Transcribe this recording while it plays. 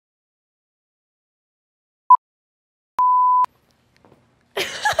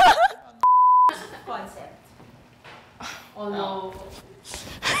Oh no.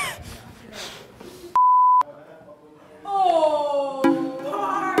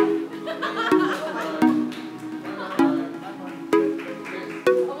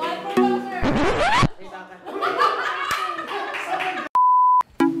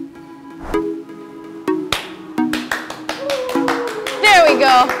 There we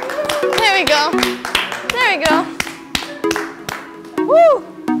go. There we go. There we go. Woo!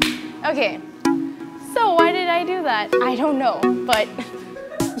 Okay. So why did I do that? I don't know, but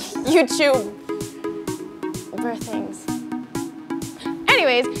YouTube things.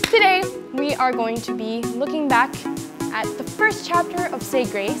 Anyways, today we are going to be looking back at the first chapter of Say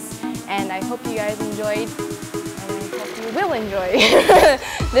Grace, and I hope you guys enjoyed, and I hope you will enjoy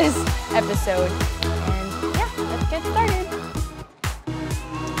this episode. And yeah, let's get started.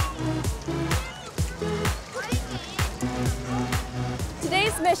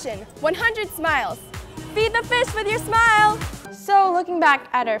 Today's mission, 100 smiles. Feed the fish with your smile. So looking back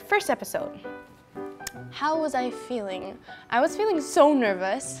at our first episode, how was I feeling? I was feeling so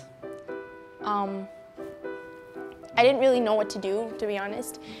nervous. I didn't really know what to do, to be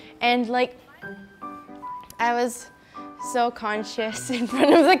honest. And like, I was so conscious in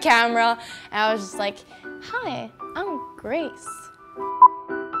front of the camera. And I was just like, hi, I'm Grace.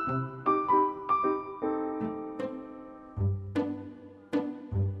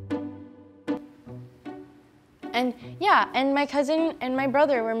 And yeah, and my cousin and my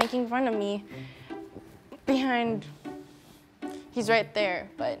brother were making fun of me behind, he's right there,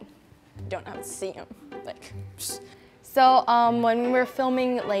 but you don't have to see him. Like, so when we were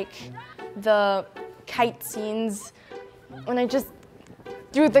filming like the kite scenes, when I just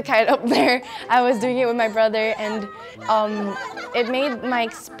threw the kite up there, I was doing it with my brother, and it made my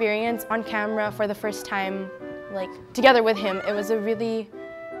experience on camera for the first time, like together with him, it was a really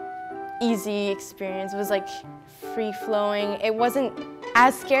easy experience. It was like free-flowing. It wasn't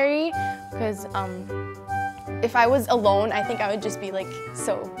as scary because if I was alone, I think I would just be like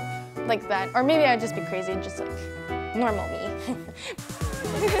so like that, or maybe I'd just be crazy, just like normal me.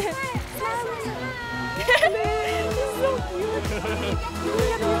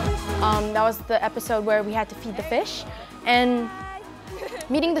 That was the episode where we had to feed the fish, and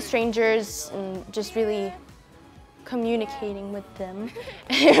meeting the strangers and just really communicating with them.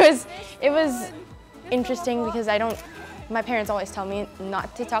 It was interesting because my parents always tell me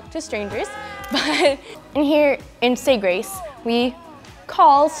not to talk to strangers, but in here in Say Grace, we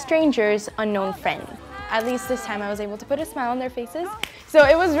call strangers unknown friend. At least this time I was able to put a smile on their faces. So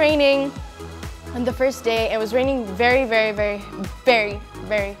it was raining on the first day. It was raining very, very, very, very,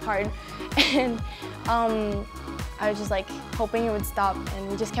 very hard. And I was just like hoping it would stop, and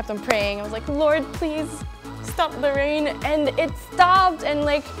we just kept on praying. I was like, Lord, please stop the rain, and it stopped, and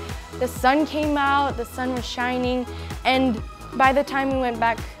like the sun came out, the sun was shining, and by the time we went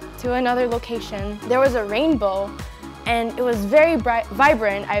back to another location, there was a rainbow, and it was very bright,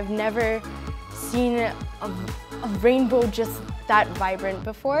 vibrant. I've never seen a rainbow just that vibrant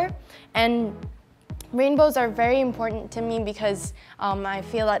before, and rainbows are very important to me because I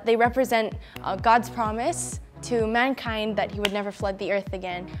feel that they represent God's promise to mankind that he would never flood the earth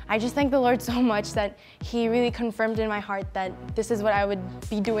again. I just thank the Lord so much that he really confirmed in my heart that this is what I would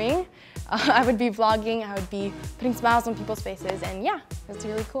be doing. I would be vlogging, I would be putting smiles on people's faces, and yeah, it's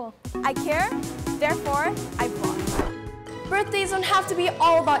really cool. I care, therefore I vlog. Birthdays don't have to be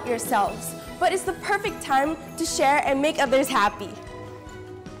all about yourselves, but it's the perfect time to share and make others happy.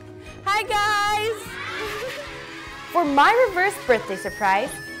 Hi guys! For my reverse birthday surprise,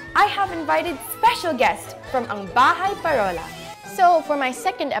 I have invited special guests from Ang Bahay Parola. So for my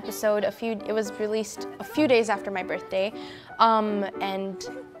second episode, it was released a few days after my birthday, and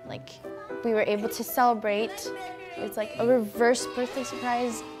like we were able to celebrate. It's like a reverse birthday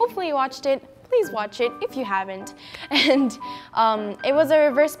surprise. Hopefully you watched it. Please watch it if you haven't. And it was a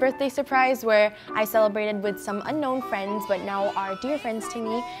reverse birthday surprise where I celebrated with some unknown friends, but now are dear friends to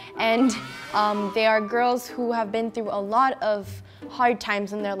me. And they are girls who have been through a lot of hard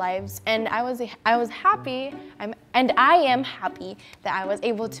times in their lives, and I was happy, and I am happy that I was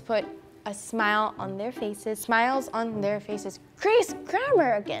able to put a smile on their faces, smiles on their faces. Grace,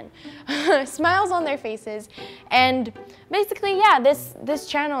 grammar again. Smiles on their faces, and basically, yeah, this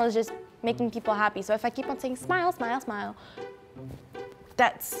channel is just making people happy. So if I keep on saying smile, smile, smile,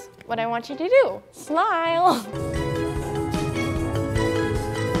 that's what I want you to do. Smile.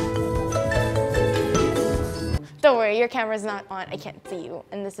 Don't worry, your camera's not on, I can't see you,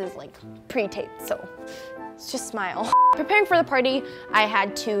 and this is like pre-taped, so just smile. Preparing for the party, I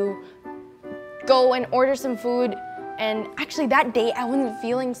had to go and order some food And actually that day I wasn't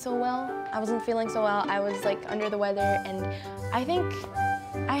feeling so well. I was like under the weather, and I think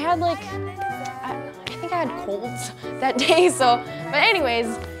I had like, I think I had colds that day. So, but anyways,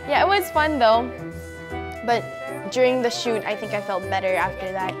 yeah, it was fun though. But during the shoot, I think I felt better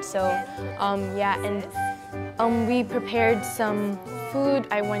after that. So, yeah, and we prepared some food.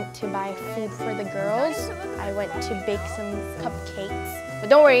 I went to buy food for the girls. I went to bake some cupcakes. But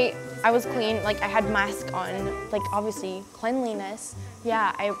don't worry, I was clean. Like, I had mask on. Like, obviously, cleanliness.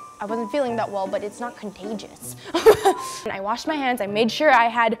 Yeah, I wasn't feeling that well, but it's not contagious. And I washed my hands. I made sure I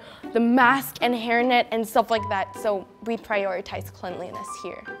had the mask and hairnet and stuff like that. So we prioritize cleanliness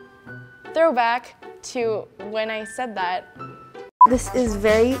here. Throwback to when I said that. This is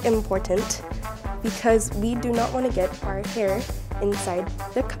very important because we do not want to get our hair inside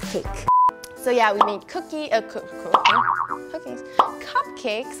the cupcake. So yeah, we made cookies. We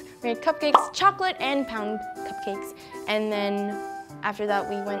made cupcakes, chocolate and pound cupcakes. And then after that,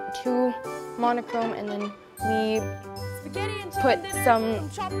 we went to monochrome, and then we put some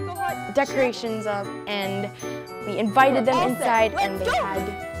decorations up, and we invited them inside, and they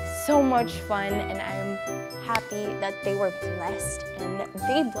had so much fun, and I'm happy that they were blessed, and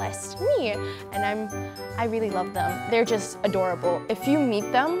they blessed me, and I really love them. They're just adorable. If you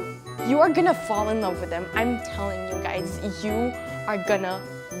meet them, you are gonna fall in love with them. I'm telling you guys, you are gonna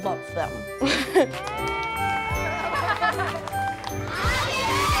love them.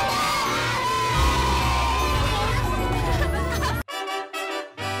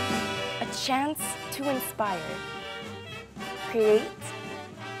 A chance to inspire, create,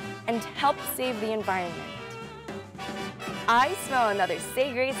 and help save the environment. I smell another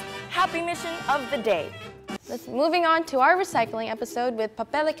Say Grace happy mission of the day. Let's moving on to our recycling episode with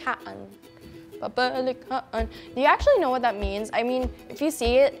papelikaan. Papelikaan. Do you actually know what that means? I mean, if you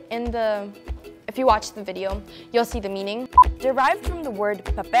see it in if you watch the video, you'll see the meaning. Derived from the word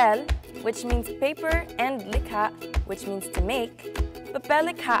papel, which means paper, and likha, which means to make,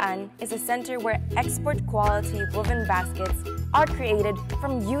 papelikaan is a center where export quality woven baskets are created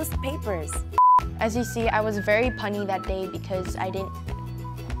from used papers. As you see, I was very punny that day because I didn't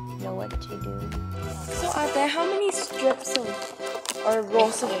know what to do. So Ate, how many strips of or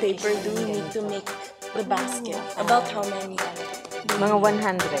rolls of paper do we need to make the basket? About how many? Mga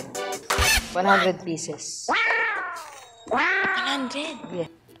 100. 100 pieces. 100? Yeah.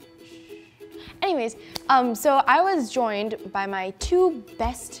 Anyways, so I was joined by my two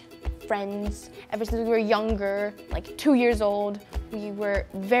best friends ever since we were younger, like 2 years old. We were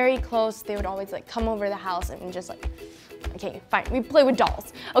very close. They would always like come over the house and just like, okay, fine, we play with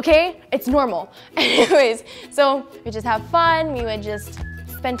dolls, okay? It's normal. Anyways, so we just have fun. We would just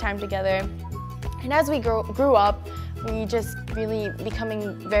spend time together. And as we grew up, we just really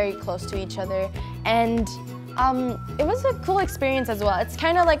becoming very close to each other. And it was a cool experience as well. It's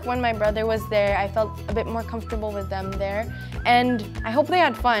kind of like when my brother was there, I felt a bit more comfortable with them there. And I hope they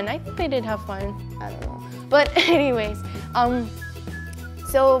had fun. I think they did have fun. I don't know. But anyways,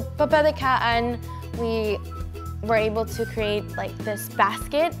 so papelikaan, we were able to create like this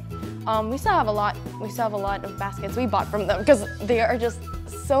basket. We still have a lot of baskets we bought from them because they are just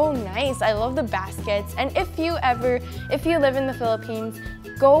so nice. I love the baskets. And if you live in the Philippines,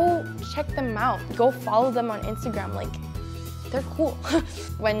 go check them out. Go follow them on Instagram. Like, they're cool.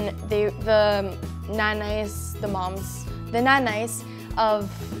 When the nanays, the moms, the nanays of,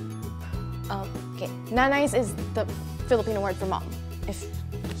 okay, nanays is the Filipino word for mom, if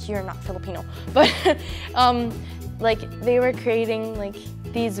you're not Filipino. But like, they were creating like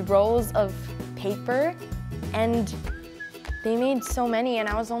these rolls of paper, and they made so many, and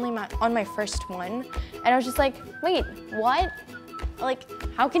I was only on my first one, and I was just like, wait, what? Like,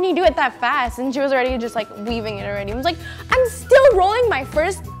 how can you do it that fast? And she was already just like weaving it already. I was like, I'm still rolling my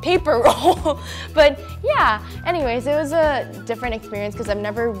first paper roll. But yeah, anyways, it was a different experience because I've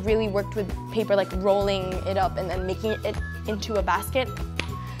never really worked with paper, like rolling it up and then making it into a basket.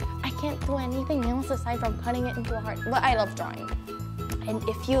 I can't do anything else aside from cutting it into a heart, but I love drawing. And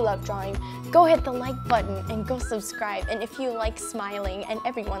if you love drawing, go hit the like button and go subscribe. And if you like smiling, and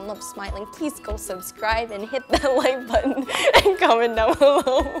everyone loves smiling, please go subscribe and hit the like button and comment down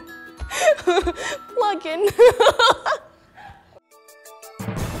below. Plug in.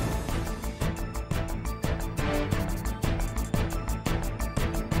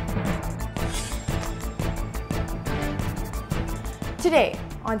 Today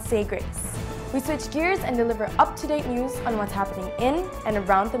on Say Grace, we switch gears and deliver up-to-date news on what's happening in and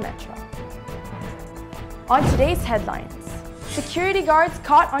around the metro. On today's headlines, security guards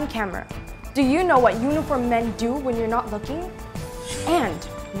caught on camera. Do you know what uniformed men do when you're not looking? And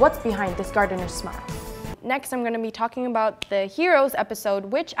what's behind this gardener's smile? next I'm going to be talking about the Heroes episode,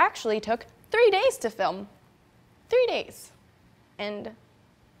 which actually took 3 days to film. 3 days. And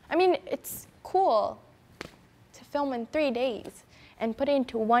I mean, it's cool to film in 3 days and put it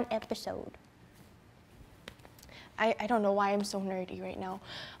into one episode. I don't know why I'm so nerdy right now.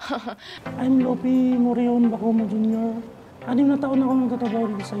 I'm Lopi Morion Bacomo Jr. 6 na taon na ako nagtatrabaho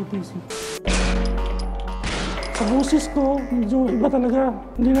dito sa ITC. Sa boses ko, medyo iba talaga.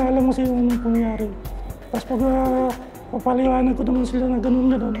 Hindi na alam kasi yung anong pangyayari. Tapos pag papaliwanag ko naman sila na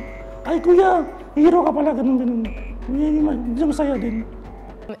ganun-ganun, ay kuya, hero ka pala, ganun-ganun. Medyo masaya din.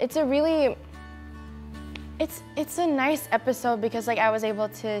 It's a nice episode because like I was able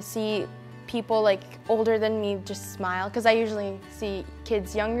to see people like older than me just smile, because I usually see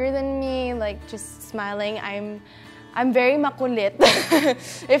kids younger than me like just smiling. I'm very makulit.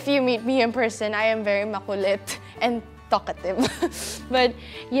 If you meet me in person, I am very makulit and talkative. But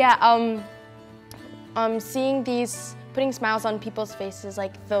yeah, seeing these, putting smiles on people's faces,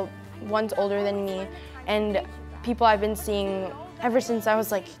 like the ones older than me and people I've been seeing ever since I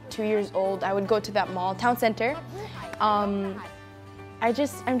was like 2 years old. I would go to that mall, town center. I'm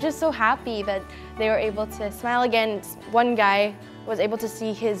just so happy that they were able to smile again. One guy was able to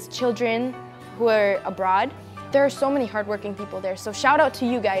see his children who are abroad. There are so many hardworking people there. So shout out to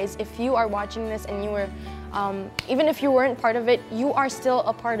you guys. If you are watching this and you were, even if you weren't part of it, you are still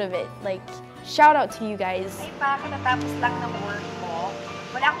a part of it. Like, shout out to you guys. Ay pa, katatapos lang ng work mo.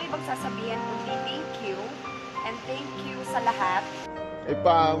 Wala akong ibang sasabihin kundi thank you. And thank you sa lahat. Ay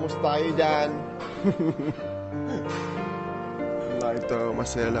pa, musta tayo dyan? Wala, ito,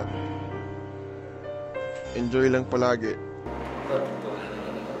 masaya lang. Enjoy lang palagi.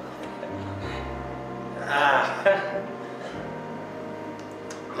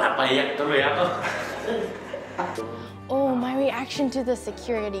 Napahiyak tuloy ako. Oh, my reaction to the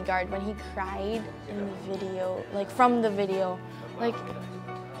security guard when he cried in the video, like from the video. Like,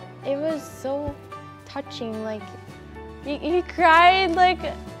 it was so touching. Like, he cried, like,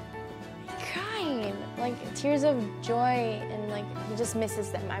 tears of joy, and like, he just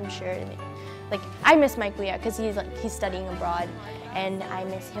misses them, I'm sure. Like, I miss my kuya because he's studying abroad, and I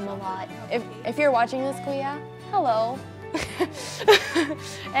miss him a lot. If you're watching this, kuya, hello.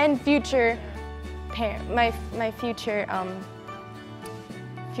 And future my future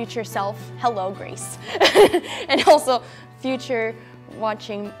future self, hello, Grace. And also future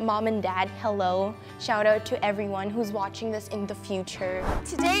watching mom and dad, hello. Shout out to everyone who's watching this in the future.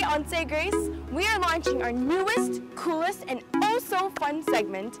 Today on Say Grace, we are launching our newest, coolest, and oh so fun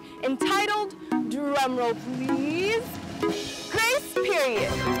segment entitled, drumroll please, Grace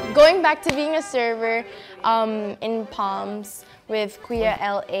Period. Going back to being a server in Palms with Kuya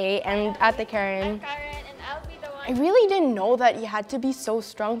LA and Ate Karen. I really didn't know that you had to be so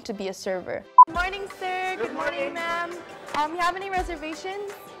strong to be a server. Good morning, sir. Good morning, ma'am. You have any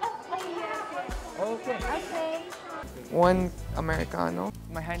reservations? Okay. Okay. One Americano.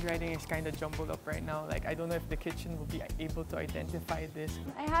 My handwriting is kind of jumbled up right now. Like, I don't know if the kitchen will be able to identify this.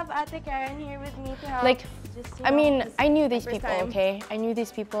 I have Ate Karen here with me to help. Like, I mean, I knew these people, time. okay? I knew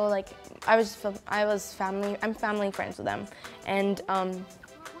these people, like, I'm family friends with them. And,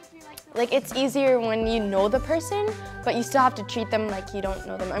 like, it's easier when you know the person, but you still have to treat them like you don't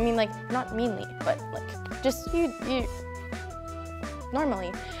know them. I mean, like, not meanly, but, like, just you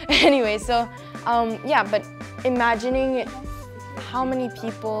normally. Anyway, so, yeah, but imagining how many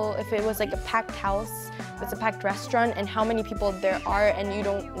people, if it was like a packed house, if it's a packed restaurant, and how many people there are and you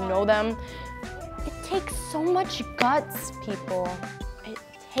don't know them, it takes so much guts, people. It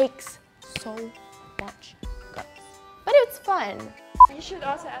takes so much guts. But it's fun. You should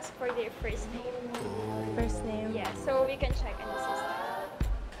also ask for their first name. First name? Yeah, so we can check in the system.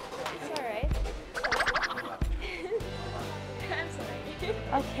 It's alright. I'm sorry.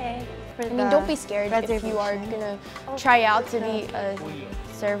 Okay. I mean, don't be scared if you are gonna try out to be a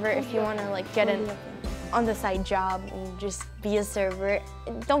server. If you wanna like get an on the side job and just be a server,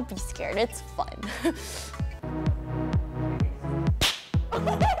 don't be scared. It's fun.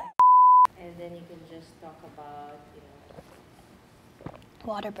 And then you can just talk about,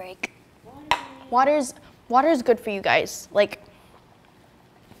 Water break. Water's good for you guys. Like,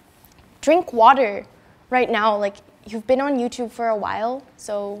 drink water right now. Like, you've been on YouTube for a while,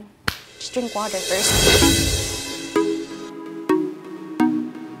 so just drink water first.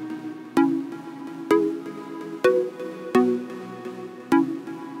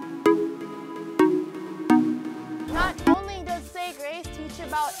 Not only does Say Grace teach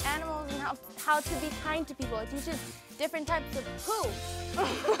about animals and how to be kind to people, it teaches different types of poo.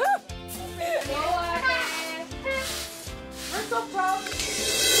 We're so proud.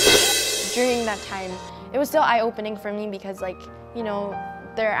 during that time, it was still eye-opening for me because, like, you know,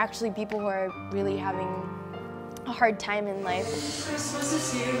 there are actually people who are really having a hard time in life. Christmas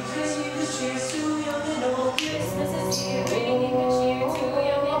is here, bringing good cheer to young and old. Christmas is here, bringing good cheer to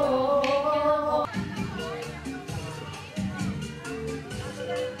young and old.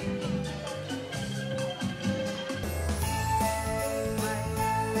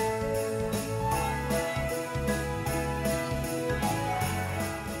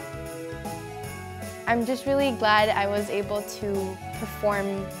 I'm just really glad I was able to perform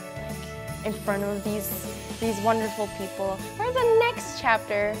in front of these wonderful people. For the next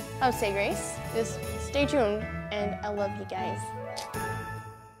chapter of Say Grace, just stay tuned, and I love you guys.